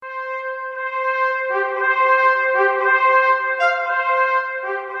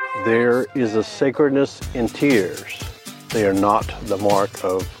There is a sacredness in tears. They are not the mark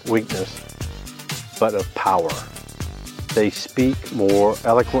of weakness, but of power. They speak more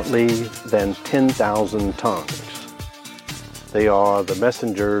eloquently than 10,000 tongues. They are the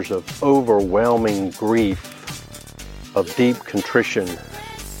messengers of overwhelming grief, of deep contrition,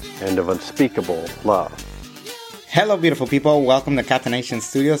 and of unspeakable love. Hello, beautiful people. Welcome to Catanation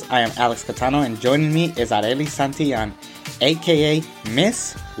Studios. I am Alex Catano, and joining me is Areli Santillan, a.k.a.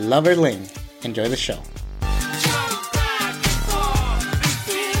 Miss Loverling. Enjoy the show.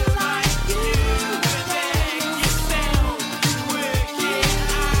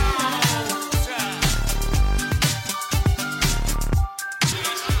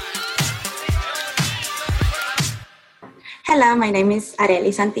 Hello, my name is Areli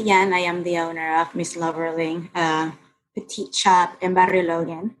Santillan. I am the owner of Miss Loverling, a petite shop in Barrio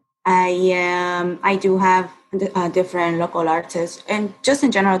Logan. I do have different local artists and just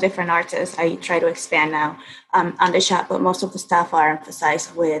in general different artists. I try to expand now on the shop, but most of the stuff are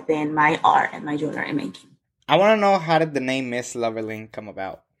emphasized within my art and my jewelry making. I want to know, how did the name Miss Loverling come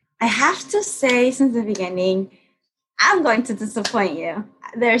about? I have to say since the beginning, I'm going to disappoint you.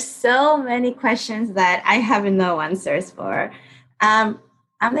 There's so many questions that I have no answers for. I'm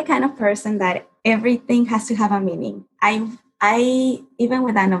the kind of person that everything has to have a meaning. I even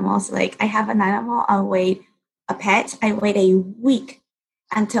with animals, like I have an animal, I wait a week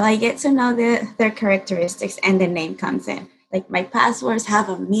until I get to know their characteristics and the name comes in. Like my passwords have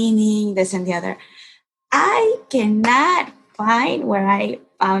a meaning, this and the other. I cannot find where I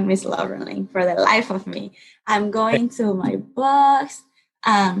found Miss Loverling for the life of me. I'm going to my books.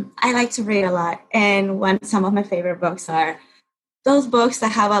 I like to read a lot. And some of my favorite books are those books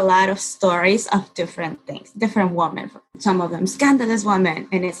that have a lot of stories of different things, different women. Some of them scandalous women.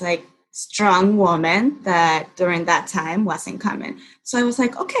 And it's like strong woman that during that time wasn't common. So I was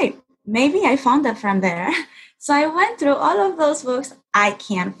like, okay, maybe I found it from there. So I went through all of those books. I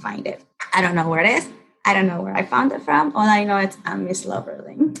can't find it. I don't know where it is. I don't know where I found it from. All I know is I'm Miss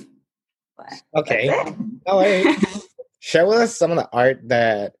Loverling. But okay. No worries. Share with us some of the art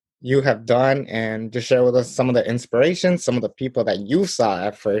that you have done and just share with us some of the inspiration, some of the people that you saw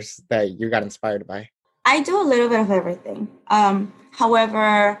at first that you got inspired by. I do a little bit of everything.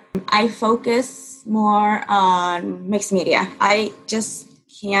 However, I focus more on mixed media. I just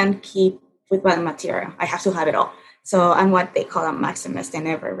can't keep with one material. I have to have it all. So I'm what they call a maximist in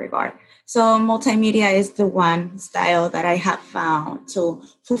every regard. So multimedia is the one style that I have found to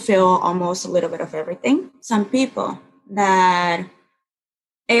fulfill almost a little bit of everything. Some people that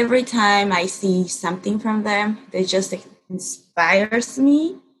every time I see something from them, they just inspires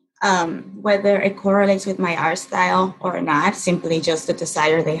me, whether it correlates with my art style or not, simply just the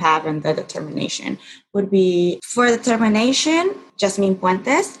desire they have and the determination would be. For determination, Jasmine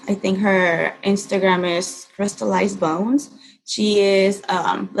Puentes, I think her Instagram is Crystallized Bones. She is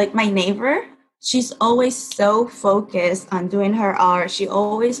like my neighbor. She's always so focused on doing her art. She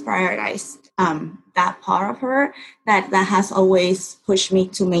always prioritized that part of her that has always pushed me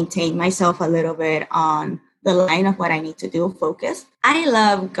to maintain myself a little bit on the line of what I need to do, focus. I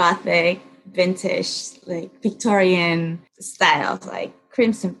love Gothic, vintage, like Victorian styles, like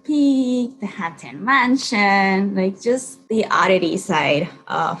Crimson Peak, the Hampton Mansion, like just the oddity side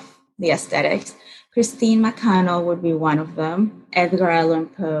of the aesthetics. Christine McConnell would be one of them. Edgar Allan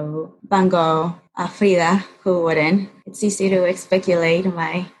Poe, Van Gogh, Frida, who wouldn't? It's easy to speculate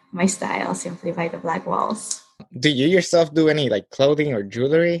my style simply by the black walls. Do you yourself do any like clothing or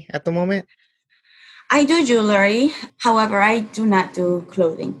jewelry at the moment? I do jewelry. However, I do not do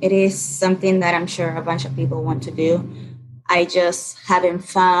clothing. It is something that I'm sure a bunch of people want to do. I just haven't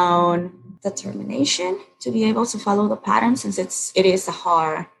found determination to be able to follow the pattern since it is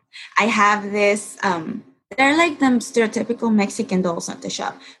hard. I have this, they're like them stereotypical Mexican dolls at the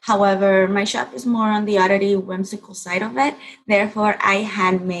shop. However, my shop is more on the oddity, whimsical side of it. Therefore, I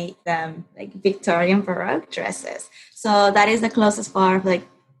handmade them like Victorian Baroque dresses. So that is the closest part of like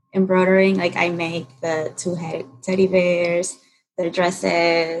embroidering. Like I make the two-headed teddy bears, their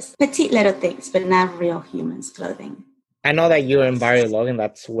dresses, petite little things, but not real humans clothing. I know that you're in Barrio Logan.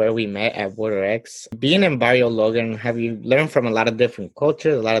 That's where we met at Border X. Being in Barrio Logan, have you learned from a lot of different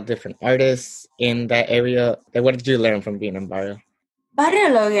cultures, a lot of different artists in that area? What did you learn from being in Barrio?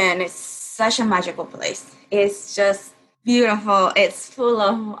 Barrio Logan is such a magical place. It's just beautiful. It's full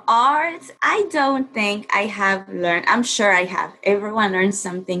of art. I don't think I have learned. I'm sure I have. Everyone learns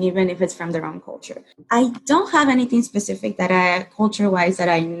something, even if it's from their own culture. I don't have anything specific that culture-wise that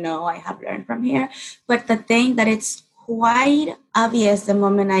I know I have learned from here. But the thing that it's quite obvious the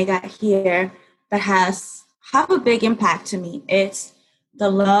moment I got here that have a big impact to me. It's the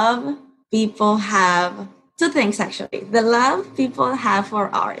love people have, two things actually. The love people have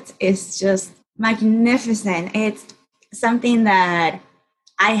for art is just magnificent. It's something that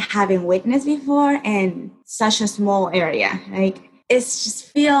I haven't witnessed before in such a small area. Like, it just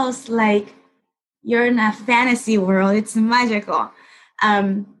feels like you're in a fantasy world. It's magical.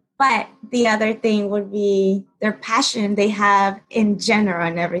 But the other thing would be their passion they have in general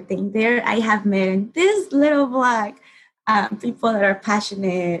and everything. There, I have met in this little blog people that are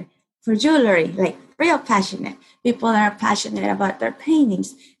passionate for jewelry, like real passionate. People that are passionate about their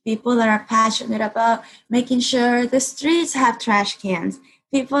paintings. People that are passionate about making sure the streets have trash cans.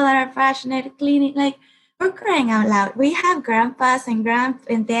 People that are passionate cleaning, like, we're crying out loud. We have grandpas and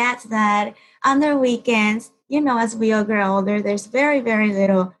and dads that on their weekends, as we all grow older, there's very, very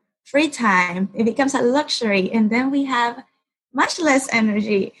little free time. It becomes a luxury. And then we have much less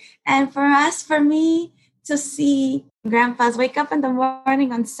energy. And for me, to see grandpas wake up in the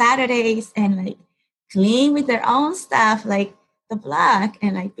morning on Saturdays and like clean with their own stuff, like the block,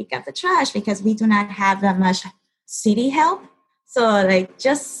 and like pick up the trash because we do not have that much city help. So like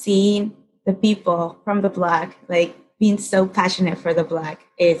just seeing the people from the block, like being so passionate for the block,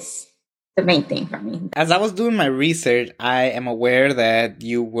 is the main thing for me. As I was doing my research, I am aware that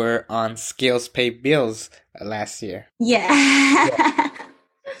you were on Skills Pay Bills last year. Yeah.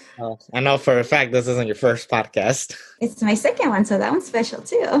 Oh, I know for a fact this isn't your first podcast. It's my second one, so that one's special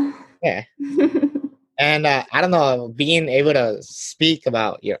too. Yeah. And I don't know, being able to speak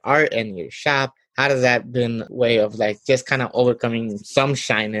about your art and your shop, how does that been a way of like just kind of overcoming some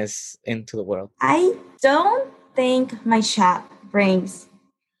shyness into the world? I don't think my shop brings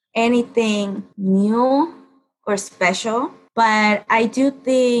anything new or special, but I do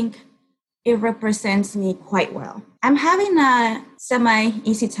think it represents me quite well. I'm having a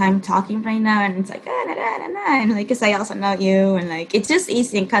semi-easy time talking right now, and it's like, and like, because I also know you, and like, it's just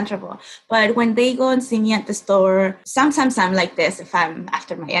easy and comfortable. But when they go and see me at the store, sometimes I'm like this if I'm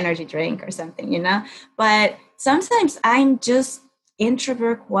after my energy drink or something, But sometimes I'm just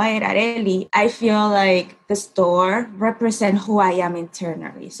introvert, quiet, Areli. I feel like the store represents who I am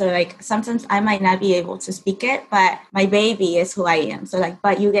internally. So like sometimes I might not be able to speak it, but my baby is who I am. So like,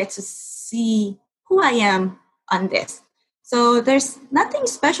 but you get to see who I am on this. So there's nothing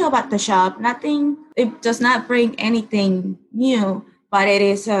special about the shop. It does not bring anything new, but it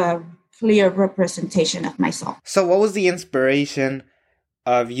is a clear representation of myself. So what was the inspiration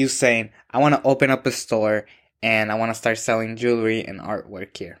of you saying, I want to open up a store and I want to start selling jewelry and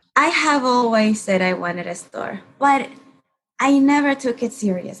artwork here? I have always said I wanted a store, but I never took it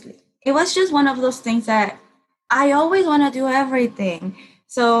seriously. It was just one of those things that I always want to do everything.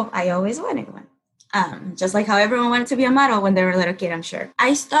 So I always wanted one. Just like how everyone wanted to be a model when they were a little kid, I'm sure.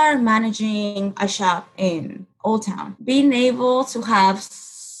 I started managing a shop in Old Town. Being able to have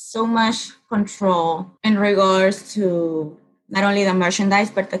so much control in regards to not only the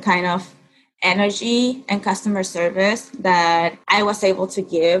merchandise, but the kind of energy and customer service that I was able to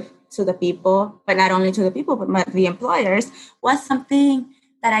give to the people, but not only to the people, but the employers, was something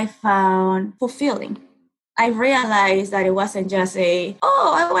that I found fulfilling. I realized that it wasn't just I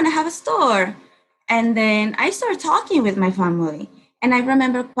want to have a store. And then I started talking with my family. And I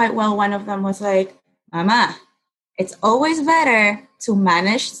remember quite well, one of them was like, Mama, it's always better to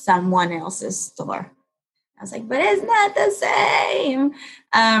manage someone else's store. I was like, but it's not the same.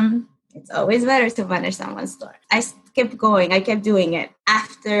 It's always better to manage someone's store. I kept going. I kept doing it.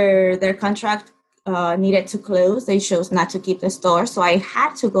 After their contract needed to close, they chose not to keep the store. So I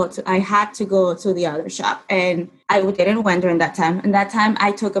had to go to the other shop. And I didn't went during that time. And that time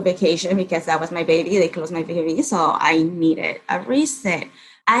I took a vacation because that was my baby. They closed my baby. So I needed a reset.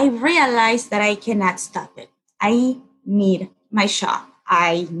 I realized that I cannot stop it. I need my shop.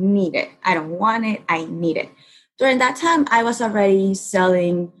 I need it. I don't want it. I need it. During that time, I was already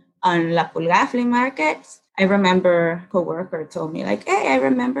selling on La Pulga flea markets. I remember a coworker told me like, hey, I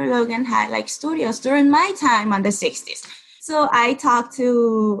remember Logan had like studios during my time on the 60s. So I talked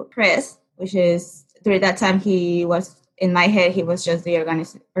to Chris, which is during that time he was, in my head, he was just the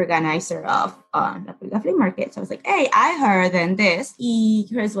organizer of La Pulga flea market. So I was like, hey, I heard then this.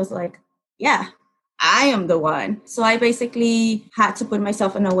 Chris was like, yeah, I am the one. So I basically had to put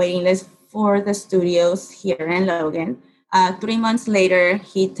myself on a waiting list for the studios here in Logan. 3 months later,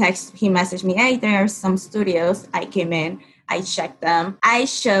 he messaged me, hey, there are some studios. I came in, I checked them. I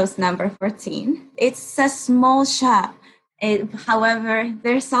chose number 14. It's a small shop. However,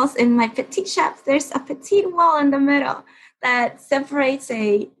 there's also in my petite shops, there's a petite wall in the middle that separates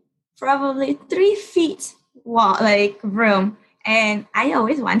a probably 3 feet wall, like room. And I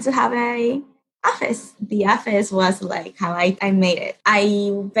always want to have a office. The office was like how I made it.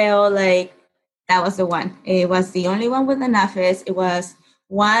 I felt like that was the one. It was the only one with an office. It was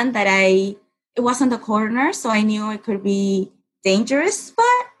one that it was on the corner, so I knew it could be dangerous,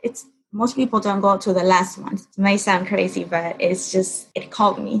 but most people don't go to the last one. It may sound crazy, but it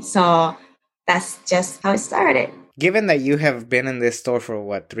called me. So that's just how it started. Given that you have been in this store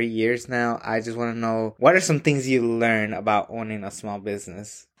for 3 years now, I just want to know, what are some things you learn about owning a small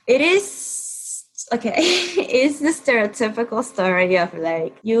business? It is, okay, it's the stereotypical story of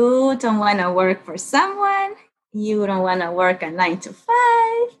like, you don't want to work for someone, you don't want to work a 9 to 5,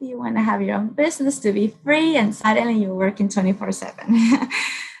 you want to have your own business to be free, and suddenly you're working 24/7.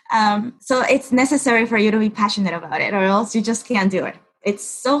 So it's necessary for you to be passionate about it, or else you just can't do it. It's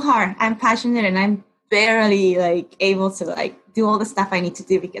so hard. I'm passionate and I'm barely like able to like do all the stuff I need to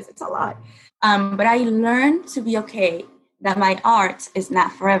do because it's a lot. But I learned to be okay that my art is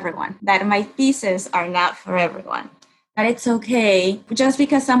not for everyone, that my pieces are not for everyone, that it's okay just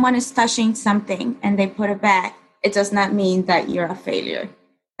because someone is touching something and they put it back, it does not mean that you're a failure.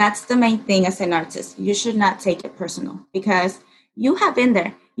 That's the main thing as an artist. You should not take it personal because you have been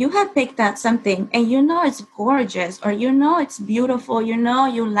there. You have picked out something and you know it's gorgeous, or you know it's beautiful, you know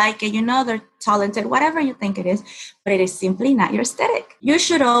you like it, you know they're talented, whatever you think it is, but it is simply not your aesthetic. You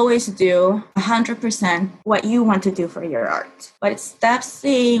should always do 100% what you want to do for your art. But stop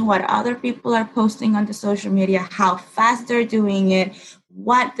seeing what other people are posting on the social media, how fast they're doing it,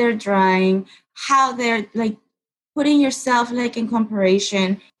 what they're drawing, how they're like putting yourself like in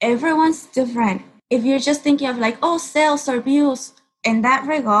comparison. Everyone's different. If you're just thinking of like, oh, sales or views, in that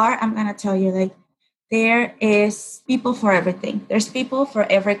regard, I'm going to tell you, like, there is people for everything. There's people for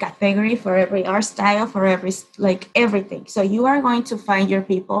every category, for every art style, for every, like, everything. So you are going to find your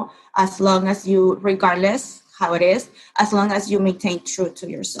people as long as you, regardless how it is, as long as you maintain true to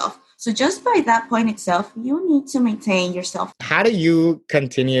yourself. So just by that point itself, you need to maintain yourself. How do you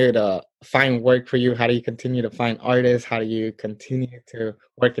continue to find work for you? How do you continue to find artists? How do you continue to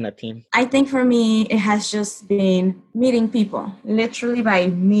work in a team? I think for me, it has just been meeting people, literally by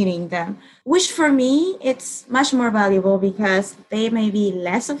meeting them, which for me, it's much more valuable because they may be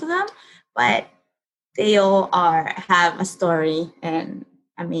less of them, but they all have a story and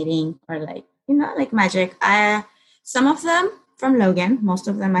a meeting, or like, like magic. Some of them from Logan. Most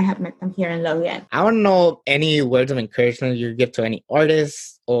of them I have met them here in Logan. I want to know any words of encouragement you give to any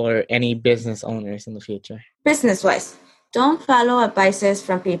artists or any business owners in the future. Business-wise, don't follow advices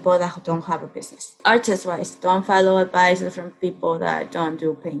from people that don't have a business. Artist-wise, don't follow advices from people that don't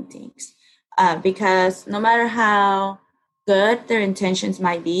do paintings. Because no matter how good their intentions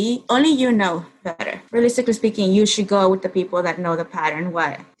might be, only you know better. Realistically speaking, you should go with the people that know the pattern.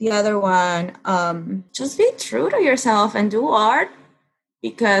 What? The other one, just be true to yourself and do art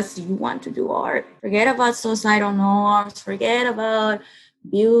because you want to do art. Forget about societal norms. Forget about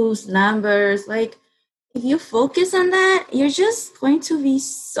views, numbers. Like, if you focus on that, you're just going to be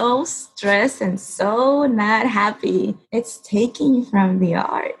so stressed and so not happy. It's taking you from the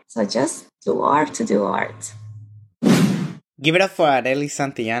art. So just do art to do art. Give it up for Areli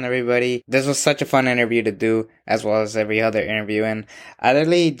Santillan, everybody. This was such a fun interview to do, as well as every other interview. And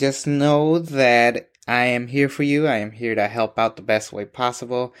Areli, just know that I am here for you. I am here to help out the best way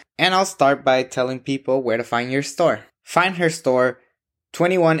possible. And I'll start by telling people where to find your store. Find her store,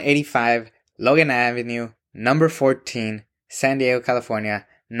 2185 Logan Avenue, number 14, San Diego, California,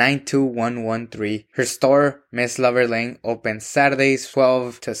 92113. Her store, Miss Loverling, opens Saturdays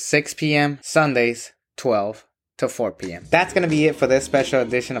 12 to 6 p.m., Sundays 12 to 4 p.m. That's going to be it for this special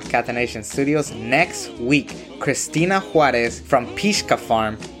edition of Catanation Studios. Next week, Cristina Juarez from Pishka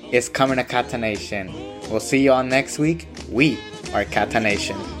Farm is coming to Catanation. We'll see you all next week. We are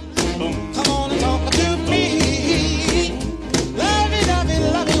Catanation. Come on and talk to me. Love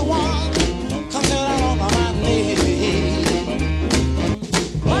me one. Come sit down on my knee.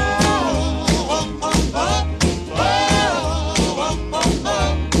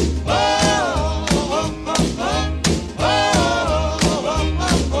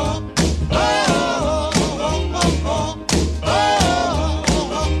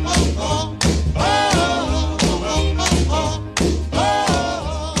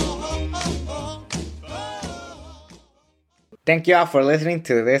 Thank you all for listening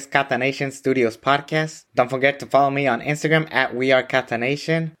to this Catanation Studios podcast. Don't forget to follow me on Instagram at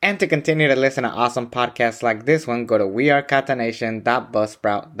WeAreCatanation. And to continue to listen to awesome podcasts like this one, go to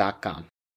wearecatanation.buzzsprout.com.